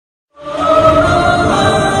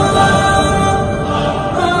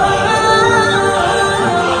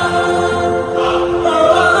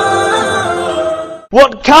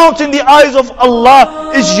What counts in the eyes of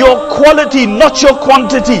Allah is your quality, not your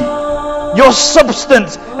quantity, your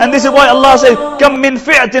substance. And this is why Allah says, كَم مِّن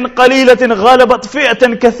فِئَةٍ قَلِيلَةٍ غَلَبَتْ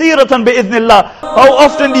فِئَةً كَثِيرَةً بِإِذْنِ اللَّهِ. How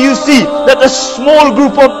often do you see that a small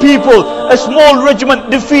group of people, a small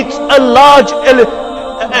regiment defeats a large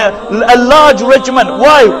regiment?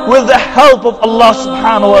 Why? With the help of Allah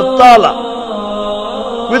subhanahu wa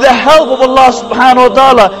ta'ala. With the help of Allah subhanahu wa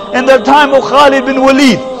ta'ala. In the time of Khalid bin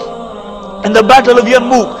Walid, in the battle of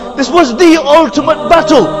Yarmouk, this was the ultimate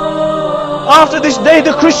battle. After this day,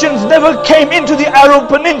 the Christians never came into the Arab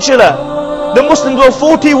Peninsula. The Muslims were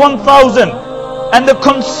 41,000, and the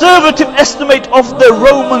conservative estimate of the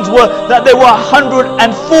Romans were that there were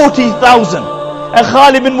 140,000. And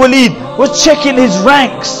Khalid bin Walid was checking his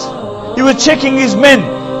ranks. He was checking his men,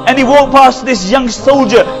 and he walked past this young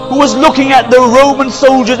soldier who was looking at the Roman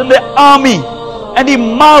soldiers and their army, and he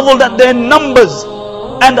marveled at their numbers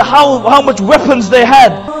and how much weapons they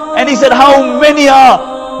had. And he said, how many are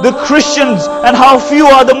the Christians and how few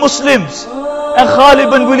are the Muslims? And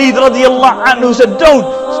Khalid bin Walid radiallahu anhu said,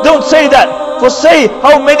 don't say that, for say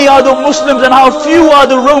how many are the Muslims and how few are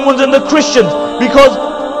the Romans and the Christians, because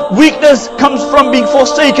weakness comes from being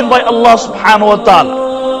forsaken by Allah subhanahu wa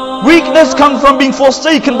ta'ala. Weakness comes from being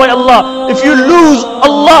forsaken by Allah. If you lose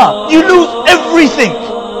Allah, you lose everything.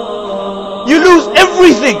 You lose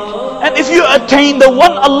everything. And if you attain the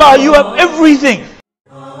one Allah, you have everything.